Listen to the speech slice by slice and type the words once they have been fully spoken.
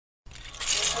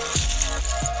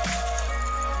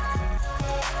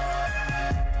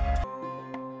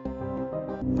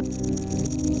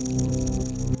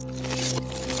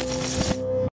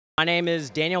My name is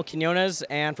Daniel Quinonez,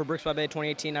 and for Bricks by Bay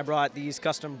 2018, I brought these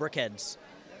custom BrickHeadz.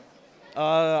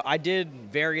 I did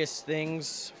various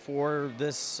things for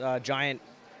this giant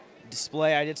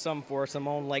display. I did some for some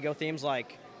own LEGO themes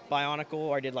like Bionicle,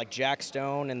 or I did like Jack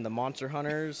Stone and the Monster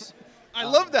Hunters. I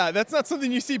love that. That's not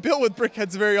something you see built with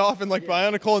BrickHeadz very often, like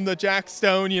Bionicle and the Jack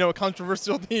Stone, a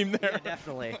controversial theme there. Yeah,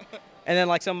 definitely. And then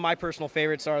like some of my personal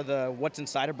favorites are the what's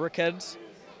inside of BrickHeadz.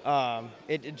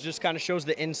 It just kind of shows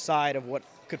the inside of what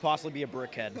could possibly be a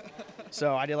BrickHead.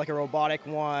 So I did like a robotic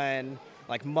one,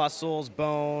 like muscles,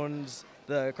 bones,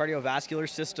 the cardiovascular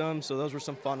system. So those were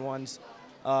some fun ones.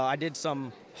 I did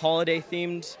some holiday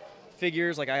themed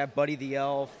figures, like I have Buddy the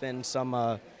Elf and some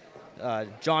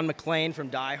John McClane from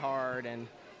Die Hard, and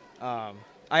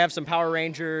I have some Power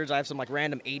Rangers. I have some like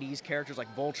random 80s characters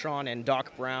like Voltron and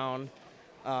Doc Brown.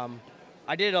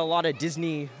 I did a lot of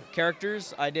Disney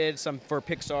characters. I did some for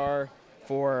Pixar,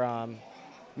 for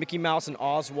Mickey Mouse and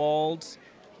Oswald.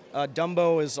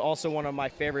 Dumbo is also one of my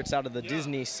favorites out of the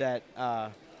Disney set.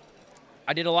 I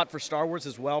did a lot for Star Wars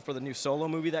as well for the new Solo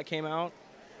movie that came out.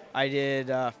 I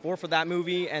did 4 for that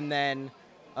movie, and then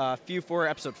a few for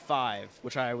Episode 5,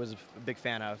 which I was a big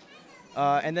fan of.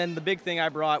 And then the big thing I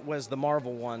brought was the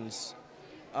Marvel ones.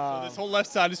 So this whole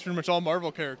left side is pretty much all Marvel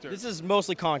characters. This is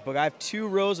mostly comic book. I have 2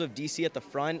 rows of DC at the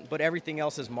front, but everything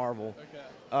else is Marvel. Okay.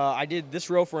 I did this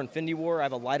row for Infinity War. I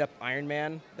have a light-up Iron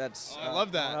Man. That's I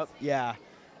love that. Yeah.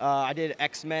 I did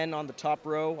X-Men on the top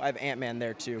row. I have Ant-Man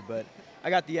there too, but I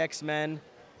got the X-Men.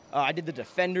 I did the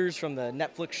Defenders from the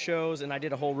Netflix shows, and I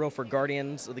did a whole row for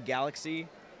Guardians of the Galaxy.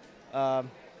 One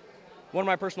of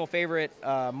my personal favorite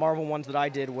Marvel ones that I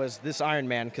did was this Iron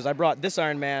Man, because I brought this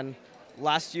Iron Man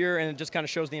last year, and it just kind of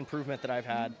shows the improvement that I've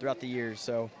had throughout the years.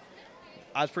 So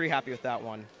I was pretty happy with that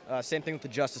one. Same thing with the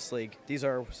Justice League. These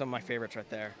are some of my favorites right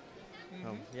there.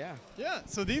 Yeah. Yeah,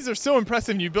 so these are so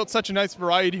impressive, and you built such a nice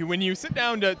variety. When you sit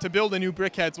down to build a new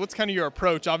BrickHeadz, what's kind of your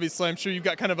approach? Obviously, I'm sure you've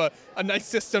got kind of a nice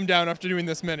system down after doing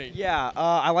this many. Yeah,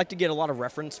 I like to get a lot of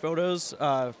reference photos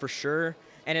for sure.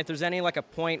 And if there's any like a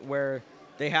point where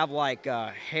they have like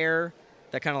hair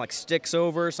that kind of like sticks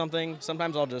over or something,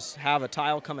 sometimes I'll just have a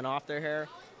tile coming off their hair,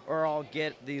 or I'll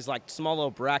get these like small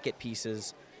little bracket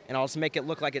pieces, and I'll just make it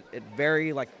look like it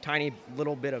very like tiny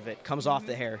little bit of it comes off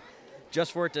the hair,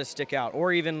 just for it to stick out.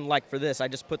 Or even like for this, I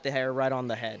just put the hair right on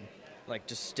the head, like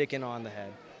just sticking on the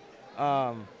head.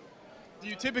 Do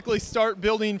you typically start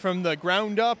building from the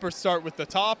ground up or start with the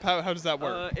top? How does that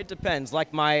work? It depends.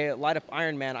 Like my light-up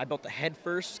Iron Man, I built the head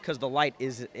first because the light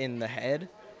is in the head.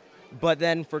 But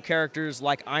then for characters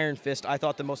like Iron Fist, I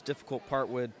thought the most difficult part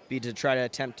would be to try to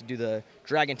attempt to do the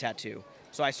dragon tattoo.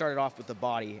 So I started off with the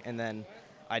body, and then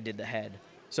I did the head.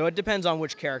 So it depends on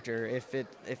which character. If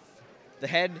the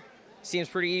head seems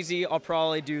pretty easy, I'll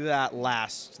probably do that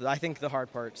last. I think the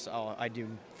hard parts I do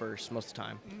first most of the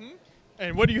time.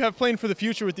 And what do you have planned for the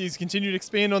future with these? Continue to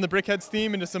expand on the BrickHeadz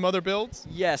theme into some other builds?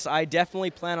 Yes, I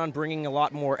definitely plan on bringing a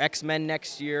lot more X-Men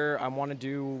next year. I want to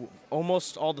do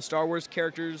almost all the Star Wars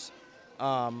characters.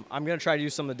 I'm going to try to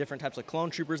do some of the different types of clone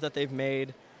troopers that they've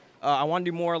made. I want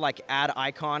to do more like ad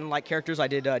icon-like characters. I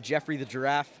did Jeffrey the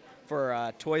Giraffe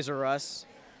for Toys R Us.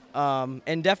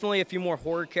 And definitely a few more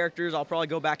horror characters. I'll probably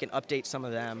go back and update some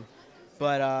of them.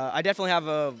 But I definitely have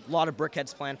a lot of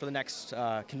BrickHeadz planned for the next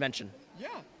convention. Yeah.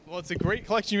 Well, it's a great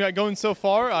collection you got going so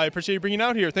far. I appreciate you bringing it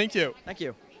out here. Thank you. Thank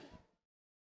you.